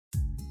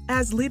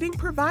As leading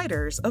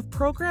providers of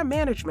program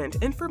management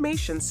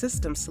information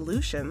system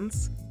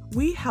solutions,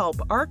 we help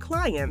our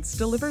clients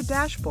deliver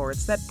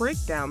dashboards that break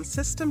down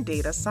system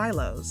data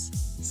silos,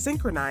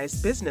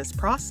 synchronize business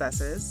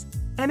processes,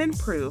 and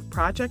improve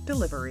project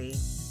delivery.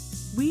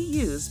 We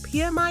use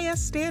PMIS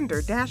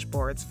standard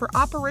dashboards for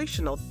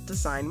operational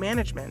design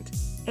management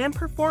and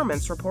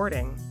performance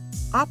reporting.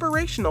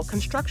 Operational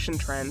construction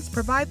trends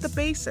provide the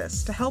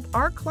basis to help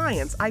our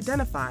clients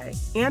identify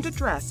and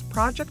address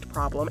project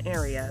problem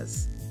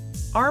areas.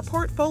 Our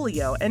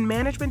portfolio and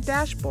management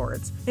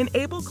dashboards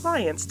enable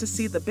clients to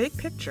see the big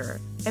picture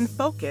and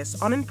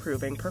focus on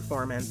improving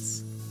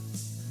performance.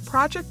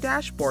 Project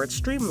dashboards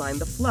streamline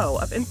the flow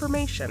of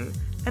information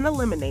and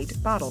eliminate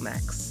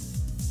bottlenecks.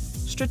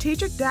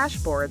 Strategic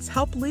dashboards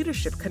help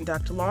leadership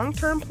conduct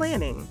long-term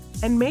planning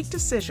and make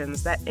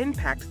decisions that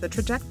impact the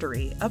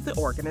trajectory of the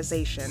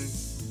organization.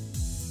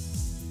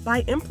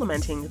 By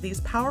implementing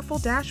these powerful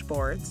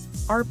dashboards,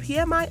 our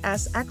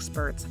PMIS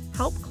experts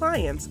help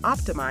clients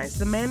optimize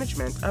the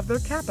management of their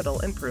capital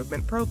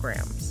improvement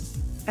programs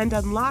and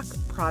unlock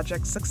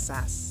project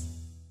success.